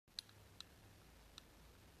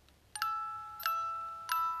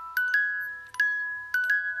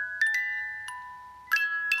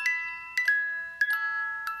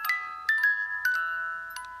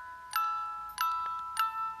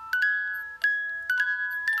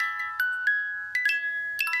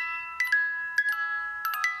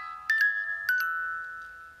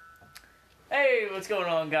Hey, what's going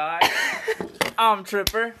on, guys? I'm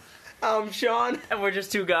Tripper, I'm Sean. and we're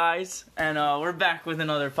just two guys, and we're back with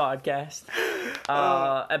another podcast.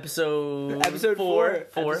 Episode four.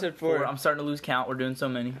 Four. Episode four. I'm starting to lose count. We're doing so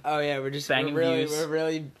many. Oh yeah, we're Banging views. we're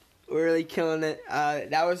really killing it.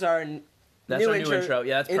 That was our That's new our intro. new intro.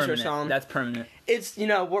 Yeah, that's intro permanent. song. That's permanent. It's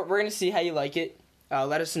we're gonna see how you like it.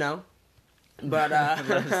 Let us know. But Let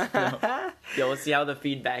us know. Yo, let's see how the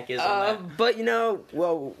feedback is on that. but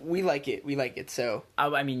well, we like it. We like it. So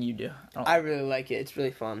I mean, you do. I really like it. It's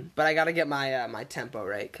really fun. But I gotta get my my tempo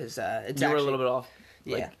right because it's You were a actually little bit off.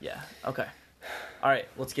 yeah. Yeah. Okay. All right,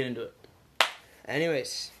 let's get into it.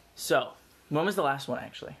 Anyways, So, when was the last one,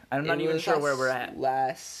 actually? I'm not it even was sure where we're at.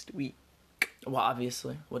 Last week, Well,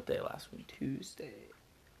 obviously. What day last week? Tuesday,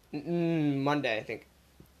 Monday. I think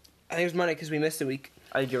it was Monday because we missed a week.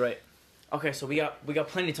 I think you're right. Okay, so we got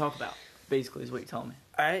plenty to talk about. Basically, is what you're telling me.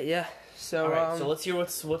 All right, yeah. So, All right, so let's hear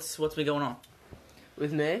what's been going on.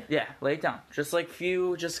 with me, Yeah, lay it down. Just a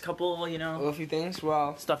couple, well, a few things.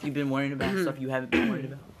 Well, stuff you've been worrying about, stuff you haven't been worried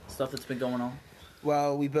about, stuff that's been going on.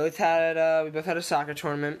 we both had a soccer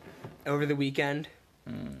tournament over the weekend.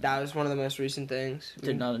 That was one of the most recent things.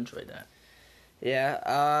 Did not enjoy that. Yeah.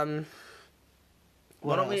 Why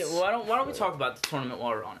What don't we else? talk about the tournament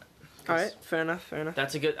while we're on it? All right, fair enough.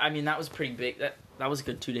 That's a good. I mean, that was pretty big. That was a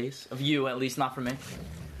good 2 days of you, at least not for me.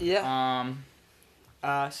 Yeah.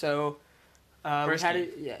 First we had game.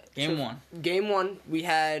 it. Yeah. Game so, one. Game one.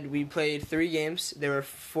 We played 3 games. There were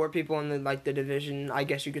 4 people in the division. I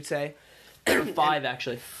guess you could say. 5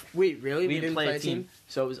 actually. Wait, really? We didn't play a team.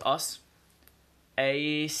 So it was us,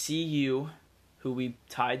 ACU, who we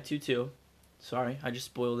tied 2-2. Sorry, I just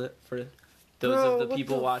spoiled it for those of the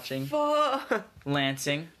people watching. Fuck.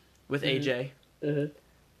 Lansing with AJ. Uh-huh.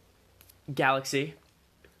 Galaxy.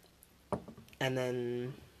 And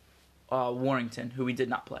then Warrington, who we did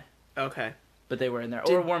not play. okay. But they were in there.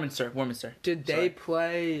 Did- Or Warminster. Did they Sorry.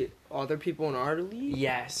 play other people in our league?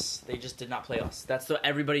 Yes, they just did not play us.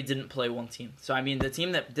 Everybody didn't play one team. So, I mean, the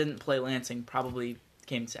team that didn't play Lansing probably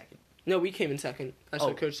came second. No, we came in second. That's Oh.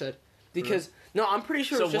 what Coach said. Because no, I'm pretty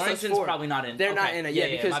sure So, it's just us Warrington's 4. probably not in. They're not Okay. in it.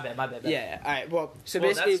 Yeah, because my bad. yeah. All right. Well, so Well,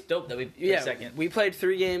 basically, that's dope that we yeah, second. we played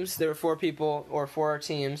 3 games. There were 4 people or 4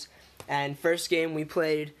 teams, and first game we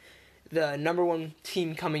played the number 1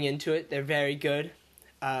 team coming into it. They're very good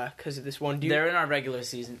because of this one dude. They're in our regular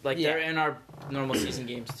season. Yeah. They're in our normal season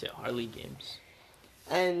games, too. Our league games.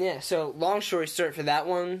 And yeah, so long story short for that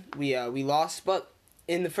one, we lost, but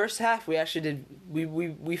in the first half we actually did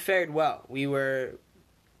we fared well.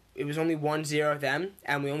 It was only 1-0 them,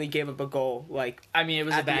 and we only gave up a goal. I mean, it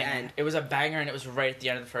was At a the banger. end. It was a banger, and it was right at the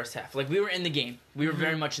end of the first half. We were in the game. We were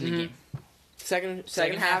very much in the game. Second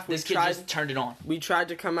half this kid just turned it on. we tried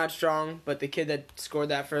to come out strong, but the kid that scored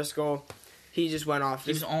that first goal, he just went off.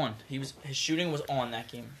 He was on. His shooting was on that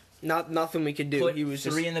game. Nothing we could do. Put He was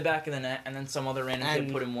 3 just in the back of the net, and then some other random kid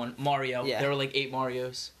And- put in 1. Mario. Yeah. There were 8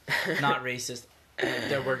 Marios. Not racist.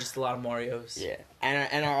 There were just a lot of Marios. yeah.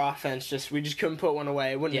 And our offense we just couldn't put one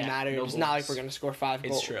away. It wouldn't Yeah, matter. no It's not like goals. we're gonna score 5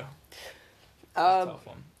 goals. It's true. It's a Um, tough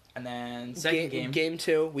one. And then second game. Game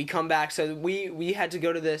 2, we come back. So we had to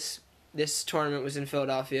go to this tournament was in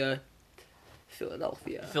Philadelphia.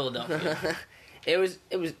 Philadelphia.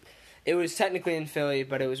 it was technically in Philly,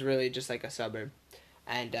 but it was really just like a suburb,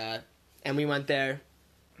 and we went there.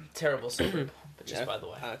 Terrible suburb, but just Yeah. by the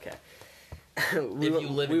way. Okay. If you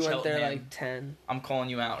live in we went there Cheltenham. 10. I'm calling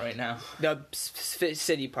you out right now. The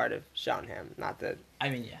city part of Cheltenham, not the I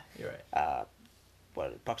mean, yeah, you're right.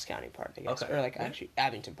 Bucks County part, I guess, Okay. or Yeah. actually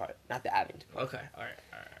Abington part, not the Abington part. Okay, all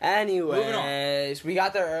right. Anyways, we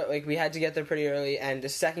got there we had to get there pretty early, and the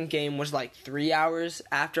second game was 3 hours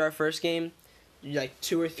after our first game,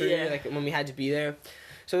 2 or 3, Yeah. when we had to be there.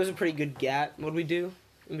 So it was a pretty good gap. What did we do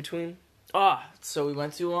in between? So we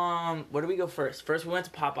went to where did we go first? First we went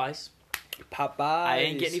to Popeyes. Popeyes. I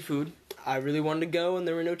didn't get any food. I really wanted to go, and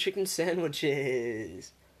there were no chicken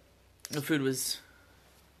sandwiches. The food was,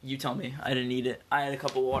 you tell me. I didn't eat it. I had a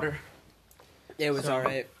cup of water. It was So-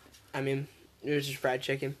 alright. I mean, it was just fried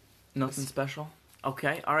chicken. Nothing special.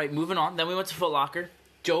 Okay, all right. Moving on. Then we went to Foot Locker.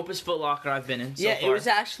 Dopest Foot Locker I've been in. So yeah, far. it was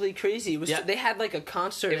actually crazy. Yeah. They had a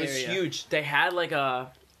concert It was area. huge. They had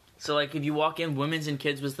so if you walk in, women's and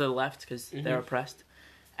kids was to the left because they're oppressed,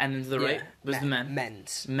 and then to the Yeah. right was the men.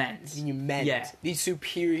 Men's. Men's. You men's. Yeah. The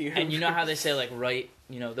superior. And you know how they say right,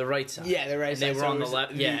 the right side. Yeah, the right And side. they were So on it the was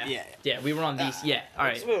left. Yeah. Yeah, we were on these. Yeah. All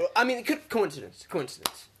right. I mean, coincidence.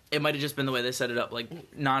 It might have just been the way they set it up,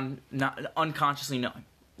 not unconsciously knowing.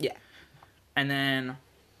 Yeah. And then,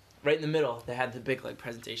 right in the middle, they had the big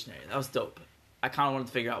presentation area. That was dope. I kind of wanted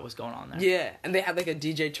to figure out what's going on there. Yeah, and they had like a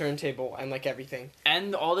DJ turntable and like everything.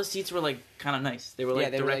 And all the seats were like kind of nice. They were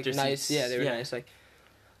like director nice. seats. Yeah, they were nice. Like,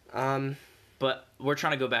 but we're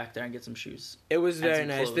trying to go back there and get some shoes. It was and very some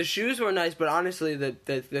nice. clothes. The shoes were nice, but honestly,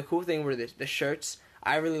 the cool thing were the shirts.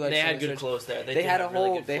 I really liked. They had the good shirts. clothes there. They had a really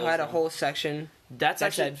whole. good They clothes had a there. whole section That's that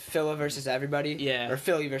actually said Phila versus everybody. Yeah. Or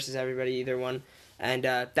Philly versus everybody, either one. And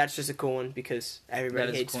that's just a cool one because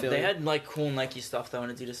everybody hates cool. Philly. They had like cool Nike stuff though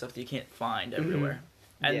and Adidas stuff that you can't find everywhere.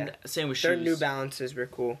 And Yeah. same with Their shoes. New Balances were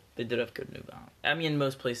cool. They did have good New Balance. I mean,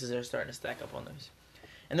 most places they're starting to stack up on those.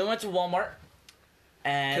 And then we went to Walmart,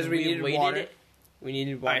 and 'Cause we needed waited. water. We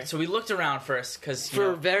needed All water. right, so we looked around first because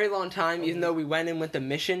For a very long time, even though we went in with the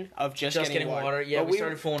mission of just getting water. Yeah, But we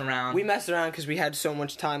started fooling around. We messed around because we had so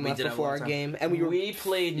much time We left did have a before lot our of time. game, and we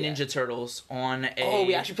played yeah. Ninja Turtles on a. Oh,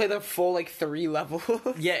 we actually played the full like 3 level.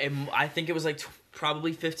 Yeah, I think it was like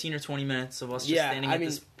probably 15 or 20 minutes of us just Yeah, standing I at mean,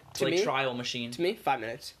 this to like me- trial machine. To me, 5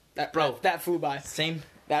 minutes. Bro. That flew by. Same.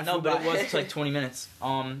 That No, flew but by. it was like 20 minutes.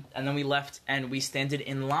 And then we left and we standed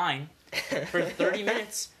in line for 30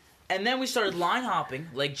 minutes. And then we started line hopping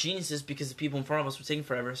like geniuses because the people in front of us were taking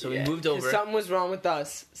forever. So Yeah, we moved 'cause over. Something was wrong with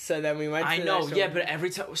us, so then we went. I to the know, next yeah, one. but every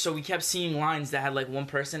time, so we kept seeing lines that had like one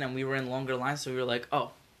person, and we were in longer lines, so we were like,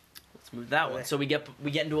 oh, let's move that one. Yeah. So we get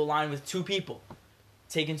into a line with 2 people,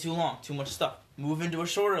 taking too long, too much stuff. Move into a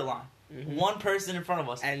shorter line, 1 person in front of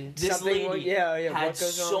us, And this something lady yeah, had what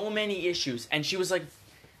goes so on? many issues, and she was like,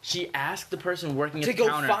 she asked the person working at To the go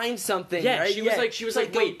counter. find something. Yeah, right? she was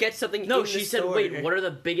like, go wait, get something. No, in she the said, store. wait, what are the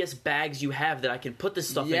biggest bags you have that I can put this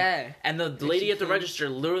stuff in? Yeah. And the she lady at the came- register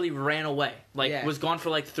literally ran away. Like, Yeah. was gone for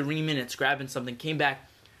like 3 minutes grabbing something, came back.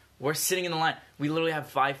 We're sitting in the line. We literally have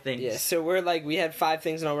 5 things. Yeah, so we're like, we had 5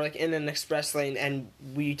 things, and we're like in an express lane, and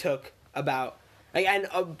we took about, like, and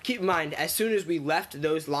keep in mind, as soon as we left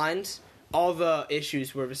those lines, all the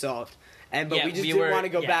issues were resolved. But Yeah, we just we didn't were- want to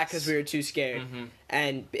go back yes. because we were too scared. Mhm.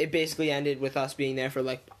 And it basically ended with us being there for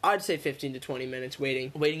like, I'd say 15 to 20 minutes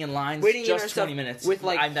waiting. Waiting in lines, Waiting in our just stuff 20 minutes. with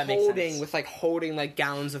like that makes holding, sense. holding like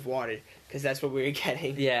gallons of water because that's what we were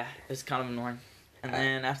getting. Yeah, it's kind of annoying. And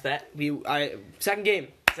then after that, Second game,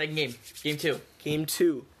 second game. Game 2. game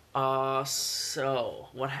 2. So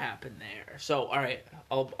what happened there? So, all right,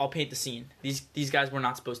 I'll paint the scene. These guys were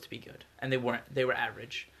not supposed to be good, and they weren't. They were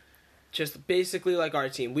average. Just basically like our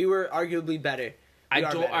team. We were arguably better. I We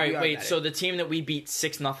are don't. better. All right, We are wait. better. So the team that we beat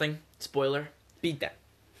 6-0. Spoiler. Beat them.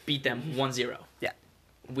 Beat them 1-0. Yeah.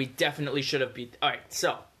 We definitely should have beat. All right.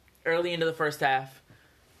 So early into the first half,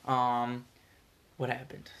 what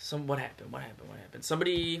happened? What happened?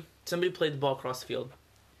 Somebody played the ball across the field.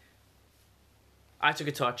 I took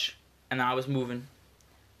a touch, and I was moving.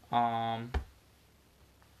 I'm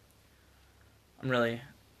really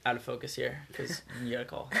out of focus here because you got a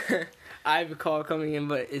call. I have a call coming in,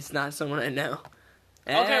 but it's not someone I know.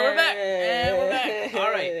 Okay, we're back. And we're back.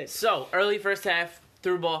 All right. So early first half,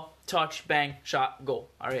 through ball, touch, bang, shot, goal.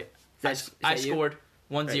 All right. Is I that you? scored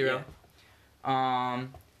 1-0.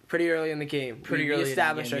 Pretty early in the game. Pretty we early in the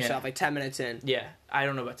established game, yeah. ourselves like 10 minutes in. Yeah, I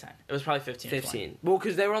don't know about 10. It was probably 15. or 20. 15. Well,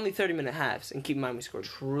 because they were only 30-minute halves, and keep in mind we scored 2.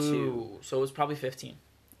 True. So it was probably 15.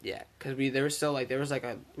 Yeah, because we had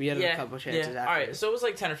a couple chances after. All right, so it was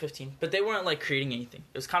like 10 or 15, but they weren't like creating anything.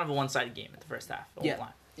 It was kind of a one-sided game at the first half. The whole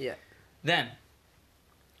time. Yeah. Then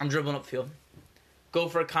I'm dribbling upfield, go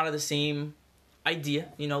for kind of the same idea,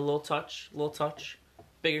 little touch,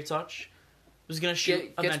 bigger touch. Was gonna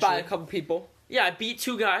shoot. Gets by a couple people. Yeah, I beat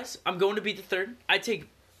 2 guys. I'm going to beat the third. I take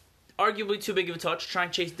arguably too big of a touch, try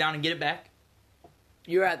and chase it down and get it back.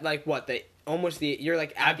 You're at like what you're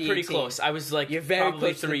like at I'm the pretty 18. close. I was like You're very probably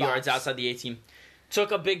close to the 3 yards box. outside the 18.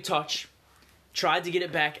 Took a big touch, tried to get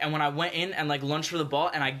it back, and when I went in and like lunged for the ball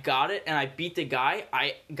and I got it and I beat the guy,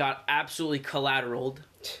 I got absolutely collateraled.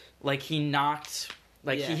 Like he knocked,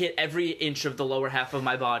 Yeah. he hit every inch of the lower half of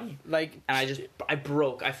my body. Like And I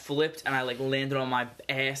broke. I flipped and I like landed on my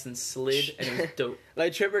ass and slid and it was dope.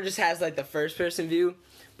 like Tripper just has like the first person view,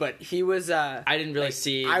 but he was I didn't really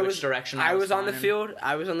see which direction I was on the flying. field.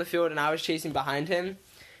 I was on the field and I was chasing behind him,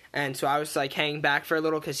 and so I was like hanging back for a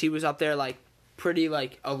little because he was up there like pretty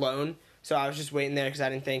like alone. So I was just waiting there because I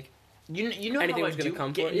didn't think. You know anything how I was gonna do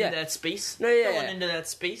come get for it? into Yeah. that space? No, yeah, Going yeah. into that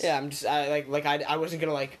space? Yeah, I wasn't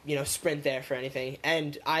gonna sprint there for anything,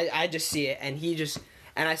 and I just see it, and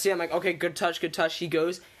I see I'm like, okay, good touch. He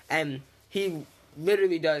goes and he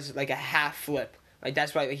literally does like a half flip. Like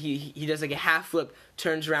that's why he does like a half flip,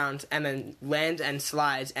 turns around and then lands and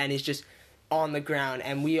slides, and he's just on the ground,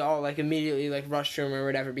 and we all like immediately like rush to him or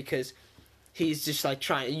whatever because he's just like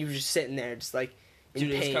trying. You were just sitting there, just like in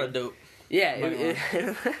Dude, it's pain. kind of dope.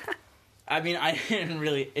 Yeah. I mean, I didn't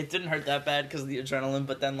really. It didn't hurt that bad because of the adrenaline,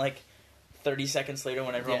 but then like 30 seconds later,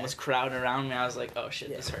 when everyone Yeah. was crowding around me, I was like, "Oh shit,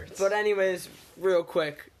 this hurts." But anyways, real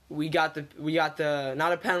quick, we got the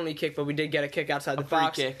not a penalty kick, but we did get a kick outside the a free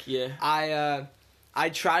box. kick, yeah. I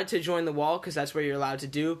tried to join the wall because that's what you're allowed to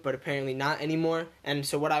do, but apparently not anymore. And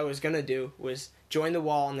so what I was gonna do was join the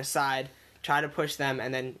wall on the side, try to push them,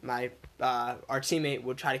 and then our teammate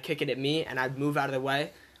would try to kick it at me, and I'd move out of the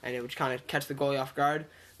way, and it would kind of catch the goalie off guard.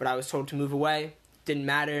 But I was told to move away. Didn't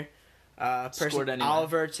matter. Scored anyway.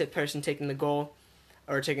 Oliver, person taking the goal,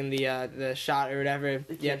 or taking the shot or whatever.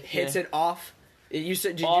 Yeah, hits it off. You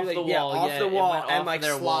said did Off you, like, the yeah, wall, off yeah, the it wall, went and off like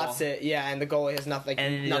their slots wall. it. Yeah, and the goalie has nothing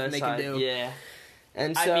And nothing they can do. Yeah.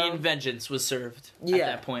 And so, I mean, vengeance was served at Yeah.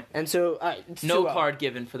 that point. and so it's No 2-0. card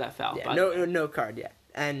given for that foul. Yeah, by the way. no card yet.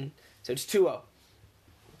 And so it's 2-0.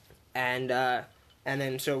 And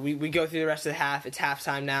then so we go through the rest of the half. It's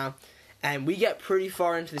halftime now. And we get pretty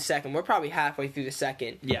far into the second. We're probably halfway through the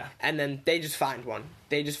second. Yeah. And then they just find one.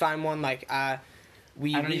 Like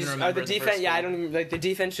we I don't we even just, remember the the defense. first Yeah, I goal. don't even like the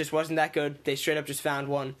defense just wasn't that good. They straight up just found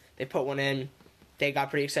one. They put one in. They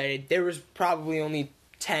got pretty excited. There was probably only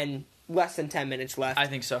less than 10 minutes left. I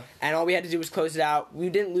think so. And all we had to do was close it out. We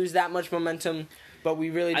didn't lose that much momentum, but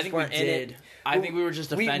we really I just think we weren't in did. it. I think we were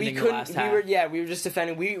just defending the last half. We were just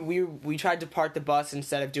defending. We tried to part the bus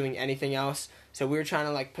instead of doing anything else. So we were trying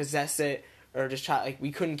to like possess it or just try like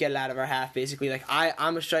we couldn't get it out of our half. Basically, like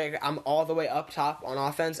I'm a striker. I'm all the way up top on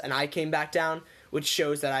offense, and I came back down, which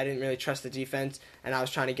shows that I didn't really trust the defense, and I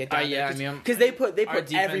was trying to get down. Yeah, there. I mean, because they put Our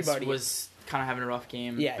defense everybody. was kind of having a rough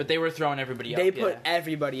game. Yeah. But they were throwing everybody up. They put yeah.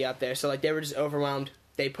 everybody up there, so like they were just overwhelmed.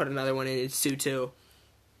 They put another one in. It's 2-2.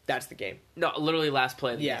 That's the game. No, literally last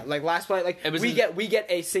play of the Yeah, game. like last play, like It was we get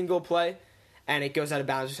a single play, and it goes out of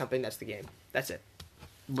bounds or something. That's the game. That's it.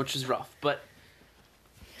 Which is rough. But,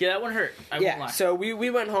 yeah, that one hurt. I won't Yeah. lie. So we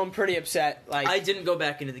went home pretty upset. Like I didn't go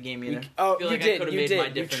back into the game either. oh, I feel you like I did. could've You made my did.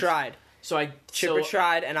 You difference. tried. So I Chipper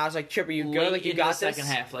tried, and I was like, Chipper, you go. late Like you into got the this.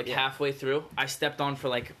 second half, like Yeah. halfway through, I stepped on for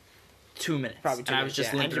like 2 minutes. Probably 2 and I minutes, was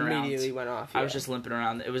just yeah, limping and around. immediately went off. I was yeah. just limping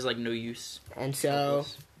around. It was like no use. And so,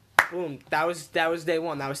 boom. That was day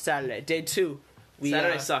one. That was Saturday. Day two.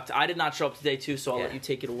 Saturday sucked. I did not show up to day 2, so I'll Yeah. let you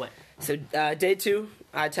take it away. So day two,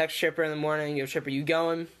 I text Chipper in the morning. Yo, Chipper, you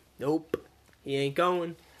going? Nope. He ain't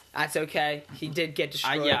going. That's okay. He did get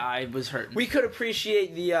destroyed. I was hurt. We could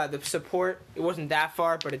appreciate the support. It wasn't that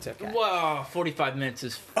far, but it's okay. Whoa, 45 minutes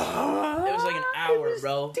is. It was like an hour,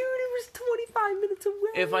 bro. Dude, it was 25 minutes away.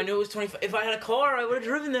 If I knew it was 25, if I had a car, I would have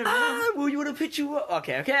driven there. Man. Well, you would have picked you up.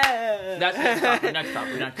 Okay. That's next topic. Next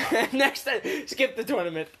topic. Next topic. Next, skip the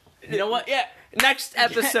tournament. You know what? Yeah. Next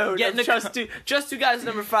episode Get of in the Just Two Guys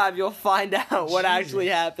number 5, you'll find out what actually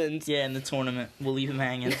happens. Yeah, in the tournament, we'll leave him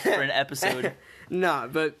hanging for an episode. No,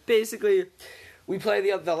 but basically, we play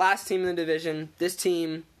the last team in the division. This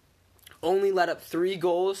team only let up 3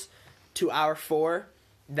 goals to our 4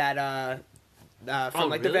 that from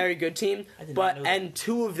the really? very good team, I did not but know that. and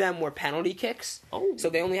 2 of them were penalty kicks. Oh. So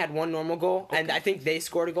they only had 1 normal goal, and Okay. I think they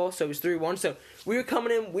scored a goal, so it was 3-1. So we were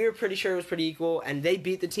coming in, we were pretty sure it was pretty equal, and they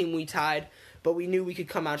beat the team we tied, but we knew we could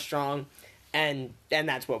come out strong, and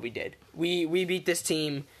that's what we did. We beat this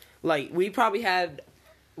team. Like we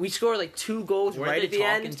scored like 2 goals Weren't right they at the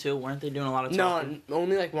talking end. too? Weren't they doing a lot of No, talking?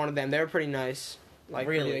 only like one of them. They were pretty nice. Like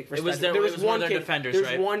Really? pretty, like, It was respectful. their- it was one of their kid, defenders, There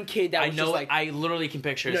was right? one kid that I was know. just like I literally can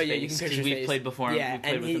picture his no, face. yeah, you can picture his we've face. played before. Yeah, we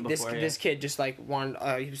played and with him before. this kid just like won.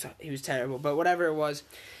 He was terrible, but whatever it was,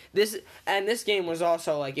 this game was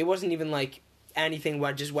also like it wasn't even like anything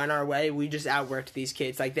what just went our way. We just outworked these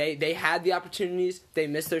kids. Like they had the opportunities, they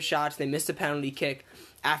missed their shots, they missed a penalty kick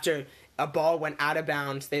after a ball went out of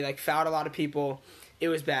bounds. They like fouled a lot of people. It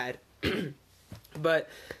was bad, but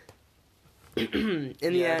in the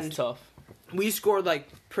Yeah, it's end, tough. we scored like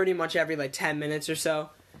pretty much every like 10 minutes or so,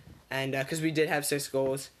 and because we did have 6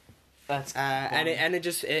 goals. That's And it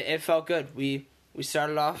just it felt good. We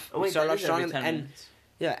started off we started off strong and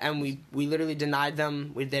yeah, and we literally denied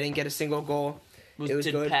them. They didn't get a single goal. It was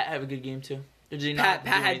did good. Pat have a good game too? Or did he Pat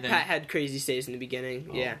not do anything? had crazy saves in the beginning.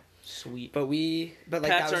 Oh, Yeah, sweet. but like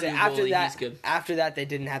Pat's that was our it. new After goalie, that he's good. after that they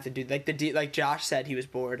didn't have to do like Josh said he was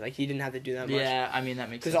bored. Like he didn't have to do that much. Yeah, I mean that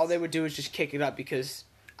makes sense. Because all they would do is just kick it up because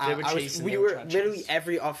They were chasing, we they were were trying to literally chase.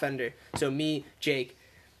 every offender. So me, Jake,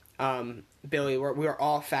 Billy, we were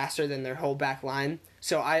all faster than their whole back line.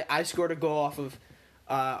 So I scored a goal off of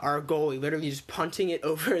our goalie literally just punting it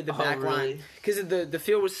over the back really? line because the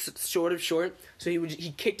field was sort of short. So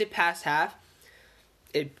he kicked it past half.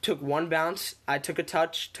 It took 1 bounce. I took a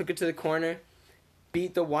touch, took it to the corner,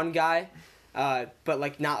 beat the one guy, but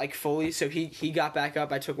like not like fully. So he got back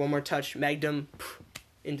up. I took 1 more touch, megged him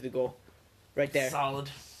into the goal, right there. Solid.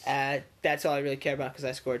 That's all I really care about because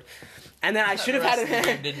I scored. And then I should have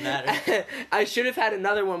had didn't matter. I should have had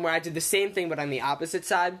another one where I did the same thing but on the opposite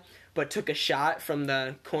side, but took a shot from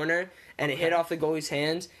the corner and it hit off the goalie's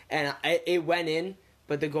hands and it went in,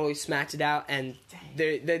 but the goalie smacked it out and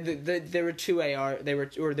there were two there were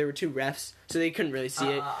two refs, so they couldn't really see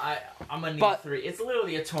it. I'm gonna need 3. It's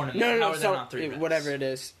literally a tournament. No, How are there so not 3 refs? whatever it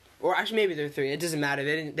is, or actually maybe there were 3. It doesn't matter.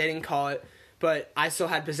 They didn't call it, but I still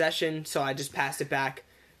had possession, so I just passed it back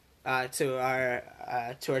to our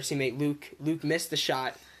teammate Luke. Luke missed the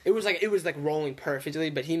shot. It was like rolling perfectly,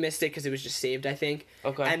 but he missed it because it was just saved, I think.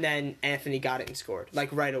 Okay. And then Anthony got it and scored like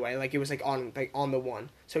right away. Like it was on the one.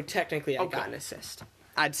 So technically, I got an assist.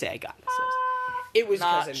 I'd say I got an assist. It was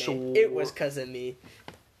because of me. Sure. It was because of me.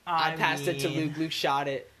 I passed it to mean, Luke. Luke shot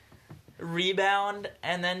it. Rebound,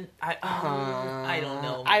 and then I don't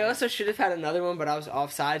know. I also should have had another one, but I was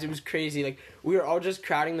offsides. It was crazy. Like we were all just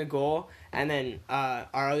crowding the goal, and then our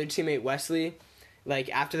other teammate Wesley, like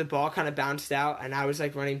after the ball kind of bounced out, and I was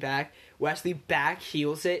like running back. Wesley back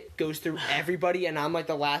heels it, goes through everybody, and I'm like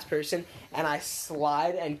the last person, and I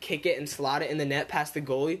slide and kick it and slot it in the net past the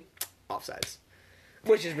goalie. Offsides,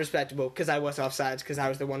 which is respectable because I was offsides because I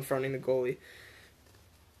was the one fronting the goalie.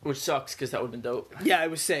 Which sucks because that would have been dope. Yeah, it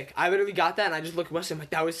was sick. I literally got that, and I just looked at Wesley. I'm like,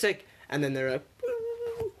 that was sick. And then they're like,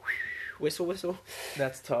 whistle, whistle.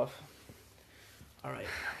 That's tough. All right.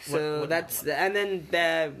 So and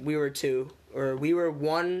then we were 2, or we were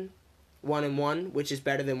 1-1, which is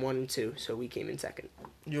better than 1-2. So we came in second.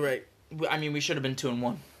 You're right. I mean, we should have been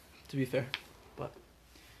 2-1, to be fair, but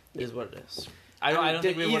it is what it is. I don't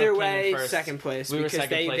think we would have either came way in first. second place We were because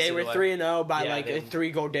second place they were either way. 3-0 by Yeah, like a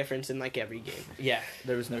 3-goal difference in like every game. Yeah,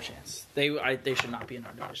 there was no chance. They should not be in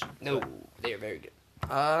our division. No, they are very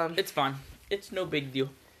good. It's fine. It's no big deal.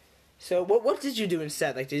 So what did you do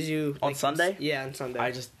instead? Like, did you On Sunday? Yeah, on Sunday. I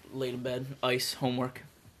just laid in bed, ice, homework.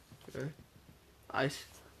 Ice.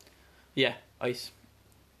 Yeah, ice.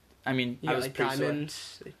 I mean, You I got, was like pretty sore.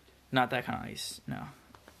 diamonds. Not that kind of ice. No.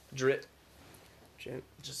 Drip. Drip.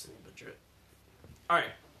 Just a little bit drip. All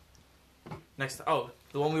right. Next. The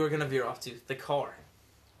one we were gonna veer off to, the car.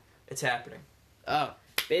 It's happening. Oh,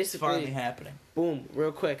 It's finally basically, happening. boom,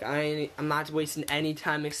 real quick. I'm not wasting any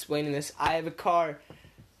time explaining this. I have a car.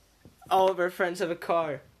 All of our friends have a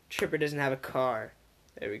car. Tripper doesn't have a car.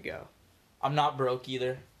 There we go. I'm not broke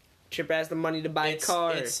either. Tripper has the money to buy a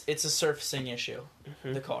car. It's a surfacing issue.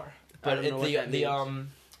 Mhm. The car, I but don't know what that means.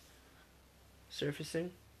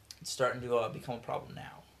 Surfacing? it's starting to become a problem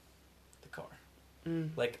now. The car.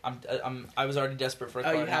 Mm. Like I was already desperate for a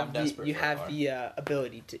car. Oh, you now I'm have desperate the for a car.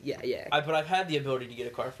 ability to. Yeah. But I've had the ability to get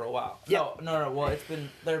a car for a while. Yep. No. Well,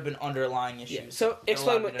 there have been underlying issues. Yeah. So that allowed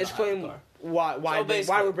me to not have a explain car. why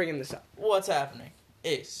basically- we're bringing this up. What's happening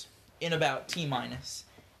is in about T-minus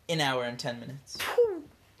an hour and 10 minutes.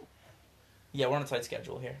 Yeah, we're on a tight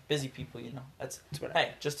schedule here. Busy people, you know. That's what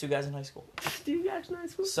hey, just 2 guys in high school. Do you guys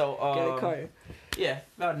nice? So Get a car. yeah,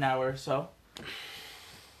 about an hour or so.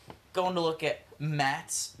 Going to look at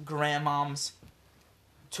Matt's grandmom's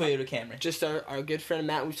Toyota Camry. Just our good friend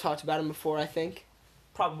Matt. We've talked about him before, I think.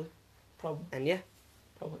 Probably. And yeah.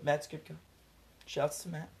 Matt's a good guy. Shouts to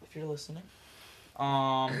Matt if you're listening.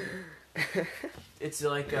 It's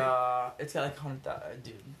like it's got like 100,000.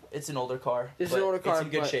 Dude, it's an older car. It's an older car, It's in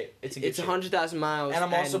good but shape. It's in good shape. 100,000 miles. And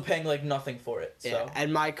I'm also paying like nothing for it. So. Yeah,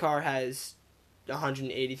 and my car has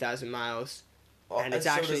 180,000 miles. And it's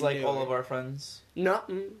so actually does, like new. all of our friends. No,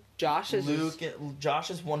 Josh is. Josh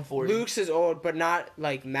is 140. Luke's is old, but not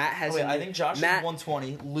like Matt has. I think Josh is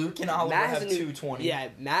 120. Luke and Oliver Matt has have a new, 220. Yeah,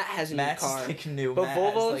 Matt has a Matt's new car. is like new. But Matt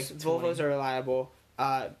Volvos, has, like, 20. Volvos are reliable.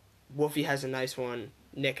 Wolfie has a nice one.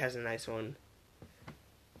 Nick has a nice one.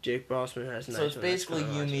 Jake Bossman has a nice one. So it's basically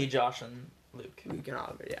That's you, kinda me, nice. Josh, and Luke. Luke and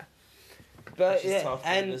Oliver, yeah. But Which is yeah, tough,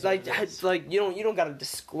 but it and is like what it is. like you don't gotta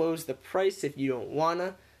disclose the price if you don't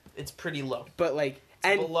wanna. It's pretty low. But like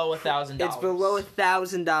It's below $1,000. It's below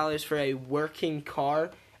 $1,000 for a working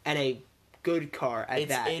car and a good car at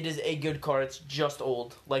that. It is a good car. It's just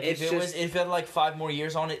old. Like if it had like 5 more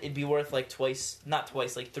years on it, it'd be worth like not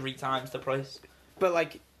twice, like 3 times the price.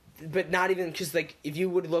 But not even because like if you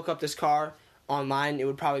would look up this car online, it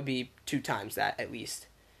would probably be 2 times that at least,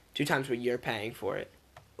 2 times what you're paying for it.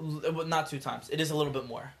 Not 2 times. It is a little bit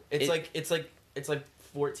more. It's like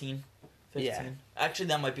 14, 15. Yeah. Actually,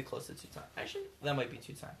 that might be close to 2 times. Actually, that might be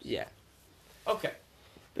 2 times. Yeah. Okay.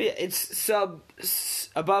 But yeah, it's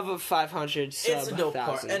above a 500. Sub It's a dope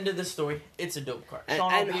 1,000. car. End of the story. It's a dope car. And-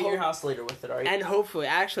 Sean, and I'll be at your house later with it. All right. And hopefully,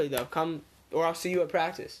 actually though, come or I'll see you at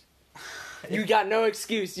practice. You got no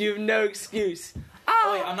excuse. You have no excuse.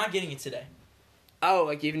 Oh wait, I'm not getting it today. Oh,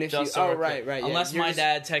 like even if Just you... so Oh, we're right, clear. right. Yeah. Unless You're my just-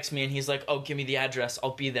 dad texts me and he's like, "Oh, give me the address.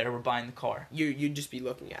 I'll be there. We're buying the car." You'd just be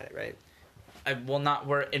looking at it, right?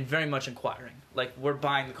 We're very much inquiring. Like, we're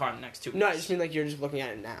buying the car in the next 2 weeks. No, I just mean like you're just looking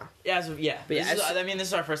at it now. Yeah, But yeah, this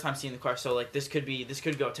is our first time seeing the car, so like this could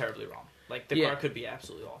go terribly wrong. Like the Yeah. car could be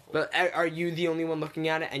absolutely awful. But are you the only one looking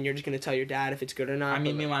at it, and you're just gonna tell your dad if it's good or not? I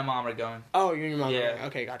mean, But, me and my mom are going, Oh, you and your mom. Yeah. Yeah.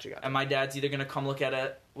 Okay, gotcha. and my dad's either gonna come look at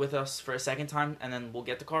it with us for a second time, and then we'll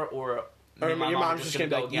get the car, or me Or and my your mom mom's are just gonna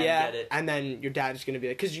be go like, again yeah, and get it. and then your dad's gonna be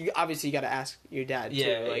like, because you obviously got to ask your dad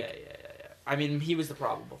Yeah, too. Like, yeah. I mean, he was the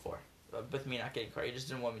problem before with me not getting a car. He just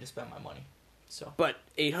didn't want me to spend my money. So but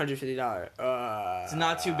 $850. It's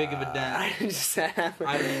not too big of a dent. I just I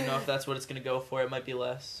don't even know if that's what it's gonna go for. It might be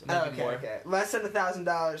less. It might be more. Okay. Less than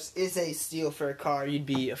 $1,000 is a steal for a car. You'd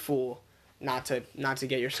be a fool not to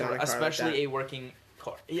get your son a car, Especially like that. a working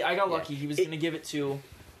car. Yeah, I got Yeah. lucky. He was gonna give it to.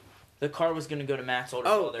 The car was gonna go to Matt's older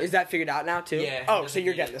Oh, brother. is that figured out now too? Yeah, he Oh, so doesn't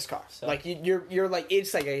you're need getting it. this car. So- Like you're like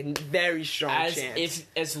it's like a very strong chance.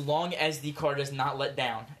 as long as the car does not let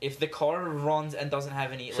down. If the car runs and doesn't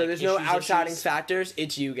have any, So like, there's no issues, outsiding factors.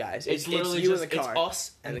 It's you guys. It's literally you just and the car. it's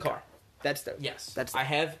us and and the the car. That's the Yes, That's I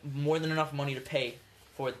have more than enough money to pay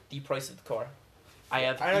for the price of the car. I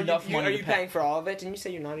have I know enough money Are to you pay. paying for all of it? Didn't you say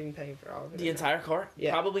you're not even paying for all of it? The entire car? Yeah.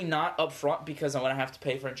 Probably not up front because I'm gonna have to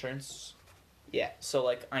pay for insurance. Yeah. So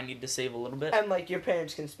like I need to save a little bit. And like your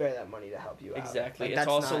parents can spare that money to help you out. Exactly. Like, It's that's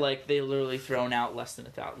also not- like they literally thrown out less than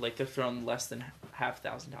 $1,000. Like they're thrown less than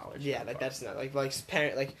 $5,000. Yeah, like that's not like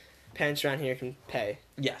parents around here can pay.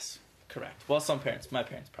 Yes, correct. Well, some parents, my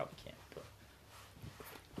parents probably can't.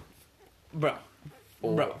 But...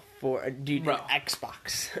 Bro, For dude, Bro.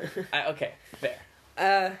 Xbox. okay,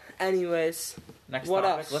 fair. Anyways, Next What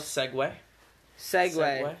topic. else? Let's segue.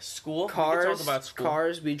 segue. School. We Cars. can talk about school.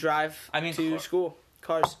 Cars. We drive. I mean, to car- school.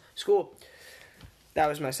 Cars. School. That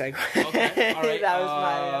was my segue. Okay, all right. that was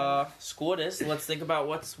my. School. It is. Let's think about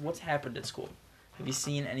what's happened at school. Have you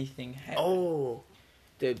seen anything happen? Oh,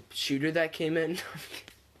 the shooter that came in.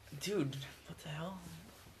 Dude, what the hell?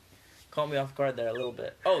 Caught me off guard there a little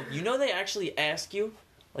bit. Oh, you know they actually ask you,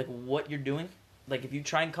 like, what you're doing? Like, if you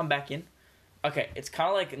try and come back in. Okay, it's kind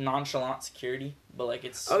of like nonchalant security, but, like,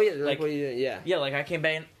 it's... Oh yeah, like what are you doing? Yeah. Yeah, like, I came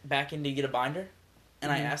back in to get a binder,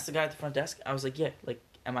 and I Mhm. asked the guy at the front desk, I was like, yeah, like,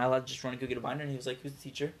 am I allowed to just run and go get a binder? And he was like, who's the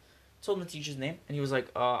teacher? Told him the teacher's name, and he was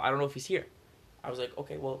like, I don't know if he's here. I was like,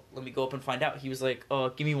 okay, well, let me go up and find out. He was like,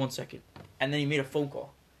 give me 1 second. And then he made a phone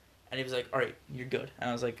call. And he was like, all right, you're good. And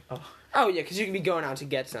I was like, oh. Oh yeah, because you could be going out to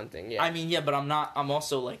get something. Yeah. I mean, yeah, but I'm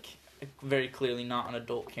also, like, very clearly not an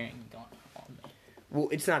adult carrying a gun on me. Well,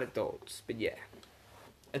 it's not adults, but yeah,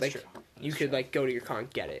 It's Like, true. you It's could true. like go to your car and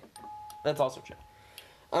get it. That's also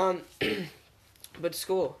true. But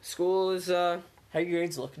school is How are your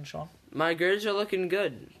grades looking, Sean? my grades are looking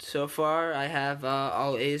good so far. I have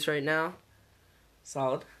all A's right now,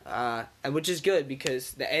 Solid. and which is good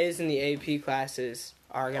because the A's in the AP classes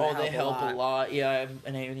are gonna Oh, they help a a lot. Yeah, I have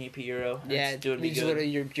an AP Euro. and Yeah, it's doing me means good. literally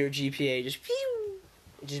your GPA just phew,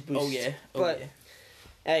 it just boosts. Oh, yeah. Oh, But yeah.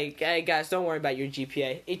 hey guys, don't worry about your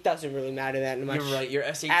GPA. It doesn't really matter that much. You're right. Your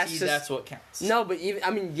SAT, Ask us- that's what counts. No, but even I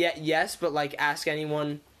mean, yeah, yes, but like ask any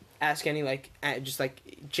like just like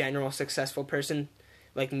general successful person,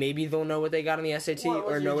 like maybe they'll know what they got on the SAT What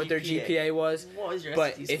was or know your what their GPA? GPA was. What was your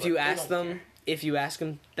But SAT if score? you They ask don't them, care.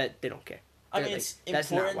 that they don't care. I They're mean, like, it's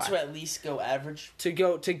that's not important to why. at least go average. To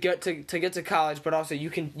get to college, but also you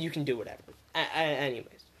can do whatever. Anyways,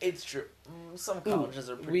 It's true. Some colleges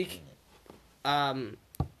are pretty we- lenient.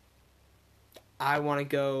 I want to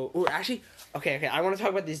go. Ooh, actually, okay. I want to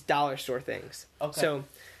talk about these dollar store things. Okay. So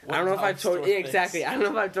What I don't know if dollar I've told store you things? exactly. I don't know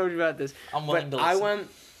if I've told you about this. I'm willing But to listen.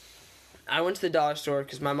 I went to the dollar store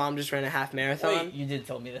because my mom just ran a half marathon. Wait, you did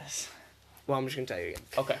tell me this. Well, I'm just gonna tell you again.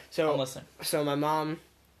 Okay. So- I'm listening. So my mom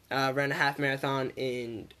ran a half marathon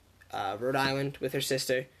in Rhode Island with her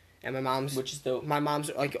sister, and Which is dope. my mom's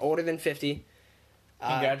like older than 50.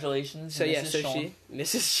 Congratulations, So Mrs. yeah, so Sean.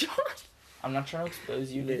 Mrs. Sean. I'm not trying to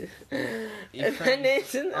expose you. To... And then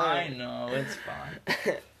Nathan- I know, it's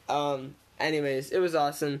fine. Anyways, it was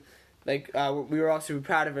awesome. Like we were all super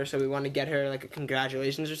proud of her, so we wanted to get her like a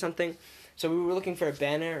congratulations or something. So we were looking for a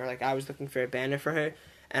banner, or like I was looking for a banner for her,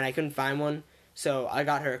 and I couldn't find one. So I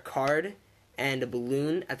got her a card and a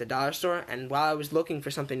balloon at the dollar store. And while I was looking for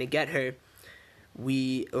something to get her,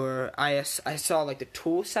 I saw like the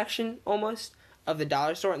tool section almost of the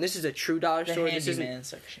dollar store, and this is a true dollar The store. handyman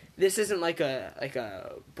section. This isn't like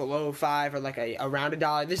a below $5 or like around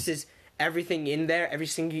 $1. This is everything in there. Every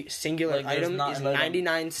singular Like, there's item not is an item.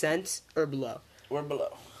 99 cents or below, We're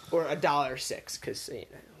below. or $1.06 because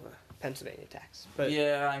Pennsylvania tax. But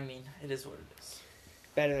Yeah, I mean, it is what it is.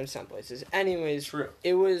 better than some places. Anyways, True.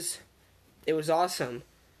 it was awesome.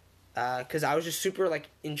 Because I was just super like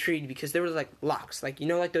intrigued because there was like locks, like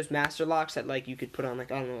like those master locks that like you could put on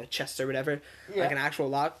like I don't know a chest or whatever, like an actual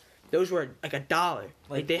lock. Those were like $1.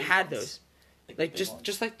 Like they had those, like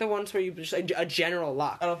just like the ones where you just like, a general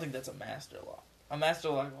lock. I don't think that's a master lock. A master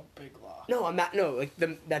lock is a big lock. No, like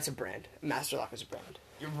that's a brand. Master lock is a brand.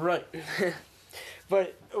 You're right.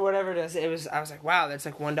 But whatever it is, I was like, wow, that's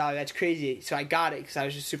like $1. That's crazy. So I got it because I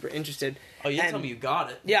was just super interested. Oh, you didn't tell me you got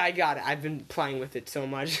it. Yeah, I got it. I've been playing with it so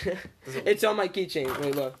much. It's on my keychain.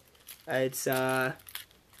 Wait, look. It's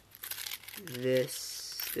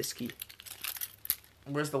this key.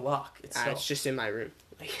 Where's the lock? It's just in my room.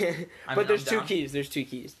 I But mean, there's I'm two down. keys. There's two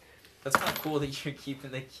keys. That's kind of cool that you're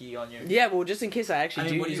keeping the key on your. Yeah, well, just in case I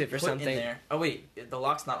actually what do use you it for put something. In there? Oh wait, the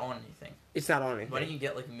lock's not on anything. It's not on anything. Why don't you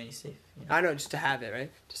get like a mini safe? I know, just to have it, right?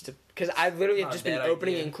 Just to, because I literally have Not a just been bad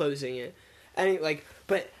opening idea. and closing it, and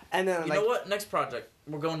and then You like know what? Next project,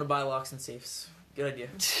 we're going to buy locks and safes. Good idea.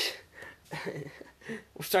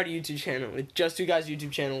 we'll start a YouTube channel. With just two guys'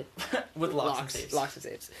 YouTube channel. With locks and safes. Locks and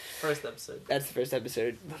safes. First episode. That's the first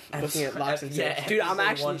episode. Looking at locks and Yeah, safes. Dude, I'm episode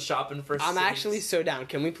actually one shopping for. I'm safes. actually so down.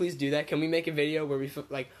 Can we please do that? Can we make a video where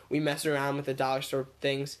we mess around with the dollar store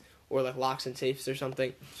things or like locks and safes or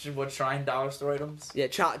something? What, trying dollar store items? Yeah,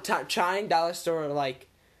 trying dollar store like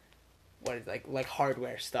what is like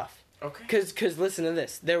hardware stuff. Okay. Cause listen to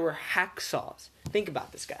this. There were hacksaws. Think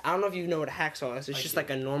about this guy. I don't know if you know what a hacksaw is. It's I just do. like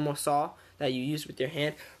a normal saw that you use with your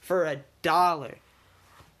hand for $1.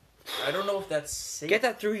 I don't know if that's safe. Get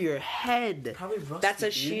that through your head. Probably rusty. That's a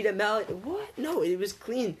dude. sheet of metal. What? No, it was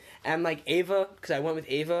clean. And like Ava, because I went with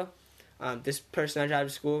Ava, this person I drive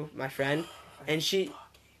to school, my friend, and she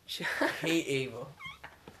I hate Ava.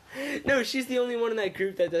 no, she's the only one in that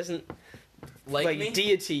group that doesn't Like me?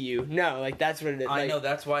 deity you. No, like that's what it is. I Like, know,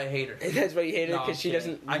 that's why I hate her. That's why you hate her No, because I'm she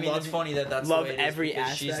kidding. doesn't. I mean, love, it's funny that that's love the way it is every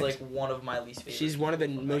because she's aspect. like one of my least favorite. She's one of the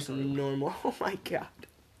people from most that group. normal. Oh my god.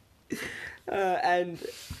 And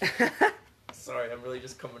Sorry, I'm really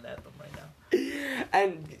just coming at them right now.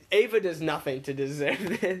 and Ava does nothing to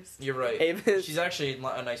deserve this. You're right. Ava's- She's actually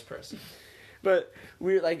a nice person. But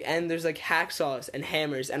we're like, and there's like hacksaws and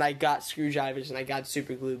hammers, and I got screwdrivers and I got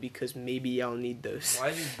super glue because maybe I'll need those. Why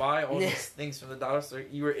did you buy all these things from the dollar store?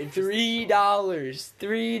 You were interested. $3, $3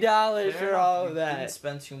 Fair for enough. all You of that. Didn't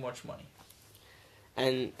spend too much money.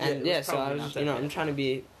 And it yeah, was so I probably was, not that I'm bad. trying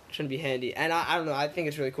to be handy, and I don't know, I think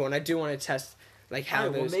it's really cool, and I do want to test like how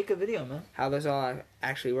Alright, we'll those make a video, man. how those all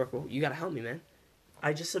actually work. Well, you gotta help me, man.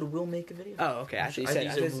 I just said we'll make a video. Oh, okay. Actually, I you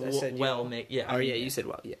think said, you said well. make. Yeah. Oh yeah, you said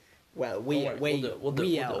well. Yeah. Well, Don't worry, we'll do it, we'll do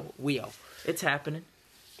it. we. It's happening.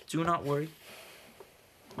 Do not worry.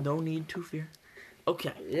 No need to fear.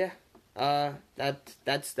 Okay. Yeah.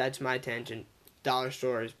 That's my tangent. Dollar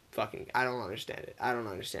store is fucking. I don't understand it. I don't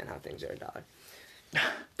understand how things are $1.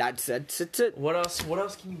 That's it. What else? What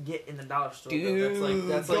else can you get in the dollar store? though? Dude,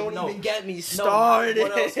 that's like don't no. even get me No, started.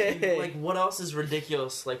 what else? What else is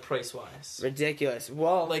ridiculous? Like price wise. Ridiculous.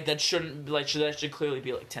 Well, Like that shouldn't that should clearly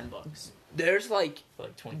be like $10 there's like for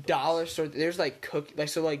like $20. dollar store. There's like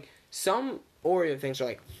some Oreo things are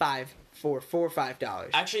like $4 or $5.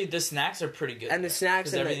 Actually, the snacks are pretty good. And the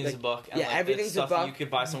snacks because and everything's like, a buck. And yeah, like, everything's the stuff a buck. You could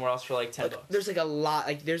buy somewhere else for like $10. Like, there's like a lot.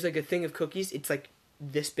 Like there's like a thing of cookies. It's like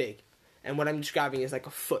this big, and what I'm describing is like a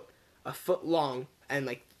foot long, and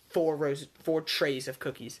like 4 trays of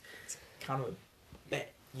cookies. Kind of a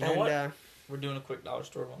bet. You know And, what? We're doing a quick dollar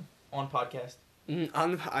store one on podcast.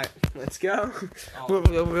 Let's go.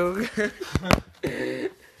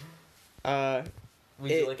 Oh. We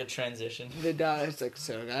do It- like a transition. The dollar's like,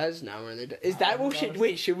 so guys, now we're in the. Is that what we should?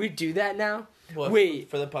 Wait, should we do that now? What, Wait.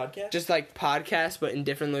 for the podcast? Just like podcasts, but in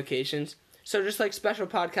different locations. So just like special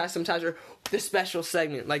podcasts sometimes, or the special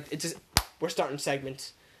segment. Like it's just we're starting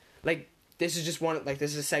segments. Like this is just one. Like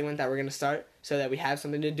this is a segment that we're gonna start so that we have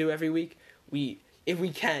something to do every week. If we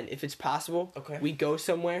can, if it's possible, Okay. we go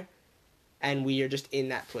somewhere, and we are just in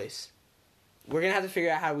that place. We're gonna have to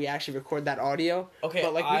figure out how we actually record that audio. Okay,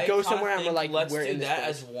 but like we I go kinda somewhere and we're think like, let's we're do in this that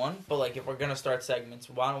place. as one. But like, if we're gonna start segments,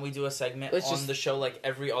 why don't we do a segment Let's on just- the show like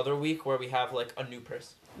every other week where we have like a new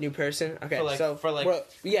person New person. Okay, For, like- so for, like- well,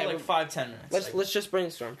 yeah, for like 5-10 minutes. let's just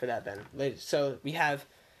brainstorm for that then. So we have,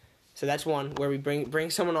 so that's one where we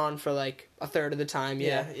bring someone on for like a third of the time,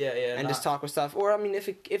 yeah, and just talk with stuff. Or I mean, if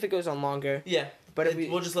it goes on longer, Yeah, but if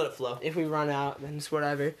we'll just let it flow. if we run out, then it's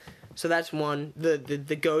whatever. So that's one. The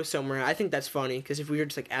go somewhere. I think that's funny because if we were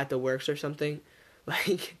just like at the works or something,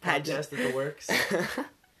 like I just Podcast at the works.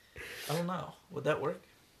 I don't know. Would that work?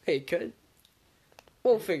 hey, it could.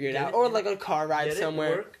 We'll figure it Get out. it? Or Yeah. like a car ride Get it?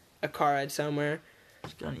 somewhere. Work? A car ride somewhere.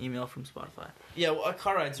 Just got an email from Spotify. Yeah, well,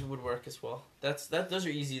 car rides would work as well. Those are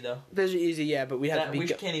easy though. Those are easy, yeah, but we have to be. We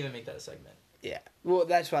can't even make that a segment. Yeah, well,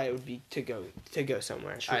 that's why it would be to go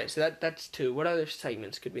somewhere. True. All right, so that's 2. What other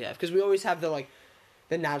segments could we have? Because we always have the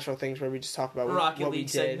natural things where we just talk about Rocket what League we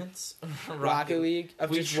did. segments. Rocket League.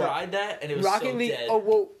 We tried that and it was Rocket so League. dead. Oh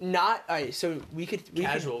well, not. All right, so we could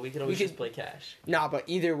Casual. We could always just play cash. Nah, but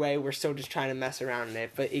either way, we're still just trying to mess around in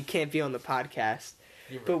it. But it can't be on the podcast.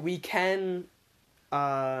 You're right. But we can.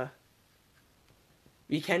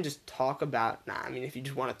 We can just talk about. Nah, I mean, if you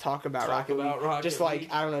just want to talk about Rocket League, just like League.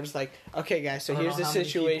 I don't know, just like okay, guys. So here's the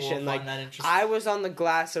situation. Like I was on the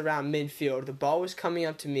glass around midfield. The ball was coming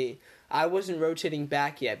up to me. I wasn't rotating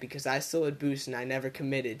back yet because I still had boost and I never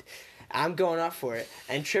committed. I'm going up for it,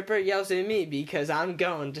 and Tripper yells at me because I'm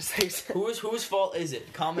going just like. Whose fault is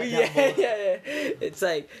it? Comment down Yeah, below. yeah. It's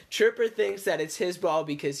like Tripper thinks that it's his ball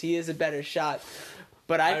because he is a better shot,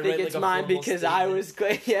 but I think read, it's like, a mine formal because I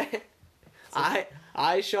statement. was. Yeah,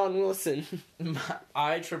 I Sean Wilson.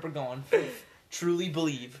 I, Tripper Gone, truly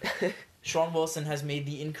believe Sean Wilson has made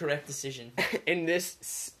the incorrect decision in this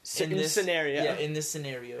scenario. Yeah, in this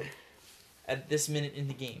scenario, at this minute in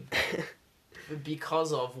the game,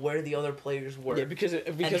 because of where the other players were. Yeah, because of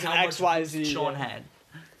and how X, Y, Z. much Sean had.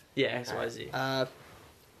 Yeah, X, Y, Z.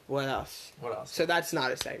 What else? What else? So that's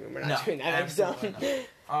not a segment. We're not doing that. Absolutely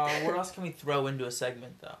not. What else can we throw into a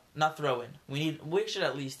segment though? Not throw in. We should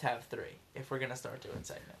at least have 3 if we're gonna start doing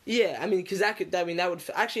segments. Yeah, I mean, because that would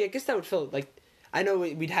actually. I guess that would fill like. I know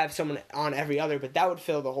we'd have someone on every other, but that would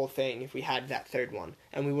fill the whole thing if we had that 3rd one,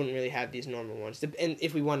 and we wouldn't really have these normal ones. And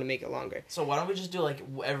if we wanted to make it longer. So why don't we just do like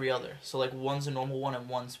every other? So like one's a normal one and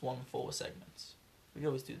one's one full of segments. We could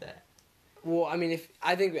always do that. Well, I mean,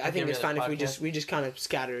 I think it's fine if we just kind of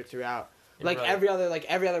scatter it throughout. Like every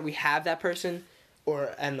other we have that person,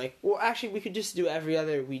 actually we could just do every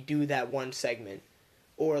other we do that one segment,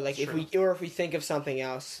 or like if we think of something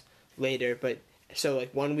else later. But so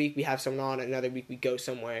like 1 week we have someone on, another week we go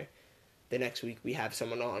somewhere, the next week we have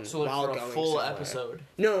someone on. So like for a full episode.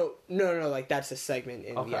 No, like that's a segment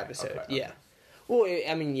in the episode. Okay. Yeah. Well,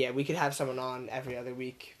 I mean, yeah, we could have someone on every other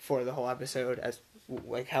week for the whole episode, as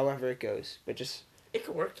like however it goes, but just it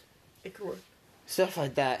could work. Stuff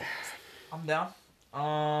like that. I'm down.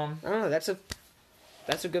 I don't know. That's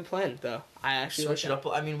a good plan, though. I actually switch it up.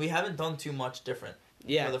 I mean, we haven't done too much different.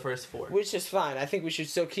 Yeah. For the first 4, which is fine. I think we should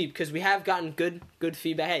still keep because we have gotten good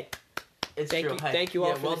feedback. Hey, thank you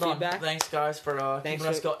all for the feedback. Thanks, guys, for keeping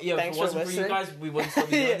us going. Yeah, if it wasn't for you guys, we wouldn't still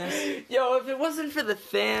be doing this. Yo, if it wasn't for the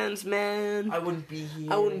fans, man, I wouldn't be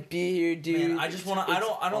here. Dude. Man, I just want to. I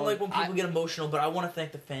don't like when people get emotional, but I want to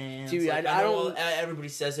thank the fans. Dude, like, I don't. Everybody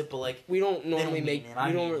says it, but like we don't normally make.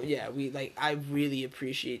 I really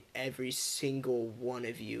appreciate every single one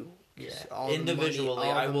of you. Yeah. Individually,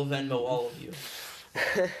 I will Venmo all of you.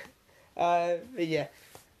 But yeah.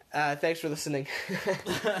 Thanks for listening.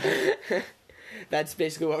 That's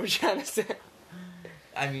basically what we're trying to say.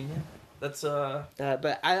 I mean, yeah, that's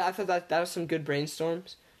But I thought that was some good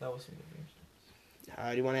brainstorms. That was some good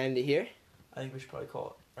brainstorms. Do you want to end it here? I think we should probably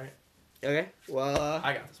call it, right? Okay. Well.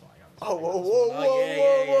 I got this one. Oh,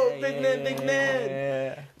 whoa, big man.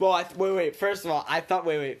 Yeah. Well, wait. First of all, I thought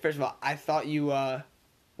you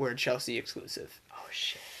were a Chelsea exclusive. Oh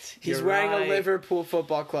shit. He's wearing a Liverpool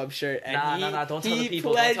Football Club shirt, and nah, don't tell the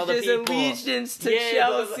people. He pledged his allegiance to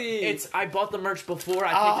Chelsea. I bought the merch before I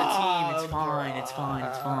picked the team. It's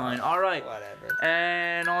fine. All right. Whatever.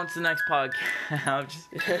 And on to the next podcast.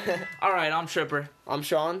 All right, I'm Tripper. I'm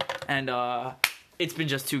Sean. And it's been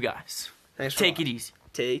just 2 guys. Thanks for Take it easy.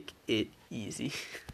 Take it easy.